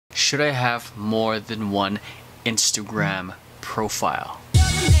should I have more than one Instagram profile?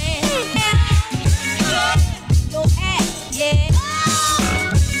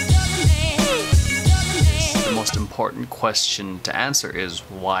 The most important question to answer is,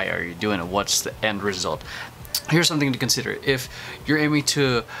 why are you doing it? What's the end result? Here's something to consider. If you're aiming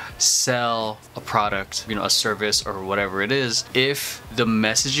to sell a product, a service or whatever it is, if the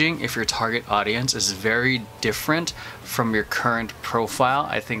messaging, if your target audience is very different from your current profile,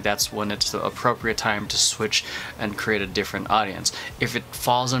 I think that's when it's the appropriate time to switch and create a different audience. If it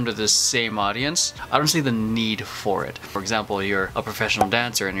falls under the same audience, I don't see the need for it. For example, you're a professional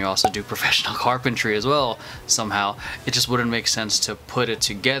dancer and you also do professional carpentry as well somehow. It just wouldn't make sense to put it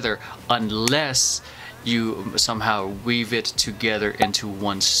together unless you somehow weave it together into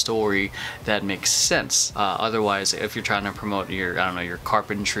one story that makes sense. Otherwise, if you're trying to promote your, your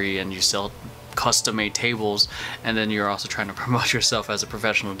carpentry and you sell custom-made tables, and then you're also trying to promote yourself as a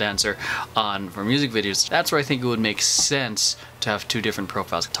professional dancer for music videos, that's where I think it would make sense to have two different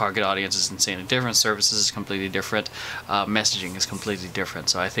profiles. Target audience is insanely different, services is completely different, messaging is completely different.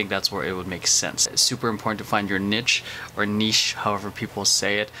 So I think that's where it would make sense. It's super important to find your niche or niche, however people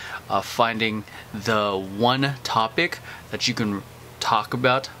say it, finding the one topic that you can talk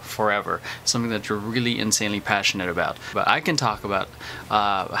about forever, something that you're really insanely passionate about. But I can talk about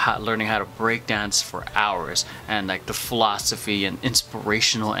learning how to break dance for hours, and like the philosophy and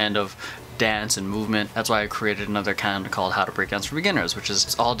inspirational end of dance and movement. That's why I created another channel called How to Breakdance for Beginners, which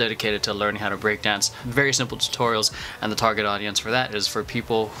is all dedicated to learning how to break dance. Very simple tutorials, and the target audience for that is for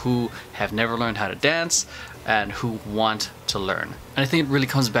people who have never learned how to dance and who want to learn. And I think it really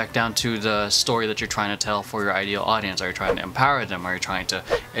comes back down to the story that you're trying to tell for your ideal audience. Are you trying to empower them? Are you trying to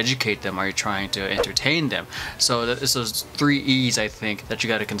educate them? Are you trying to entertain them? So it's those 3 E's, I think, that you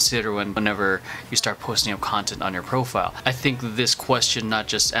got to consider whenever you start posting up content on your profile. I think this question not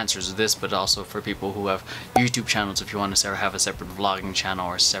just answers this, but also for people who have YouTube channels. If you want to have a separate vlogging channel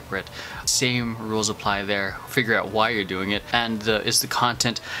or separate, same rules apply there. Figure out why you're doing it, and is the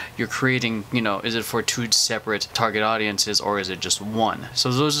content you're creating, is it for 2 separate target audiences, or is it just one?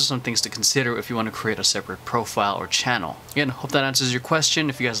 So those are some things to consider if you want to create a separate profile or channel. Again, hope that answers your question.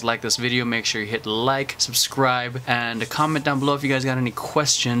 If you guys like this video, make sure you hit like, subscribe, and comment down below if you guys got any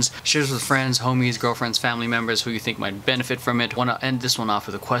questions. Share this with friends, homies, girlfriends, family members who you think might benefit from it. I want to end this one off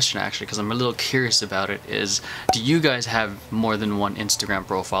with a question, actually, because I'm a little curious about it, is do you guys have more than one Instagram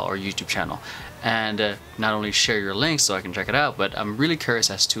profile or YouTube channel? And not only share your links so I can check it out, but I'm really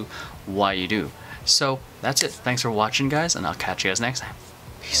curious as to why you do. So that's it. Thanks for watching, guys, and I'll catch you guys next time.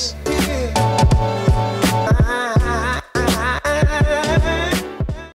 Peace.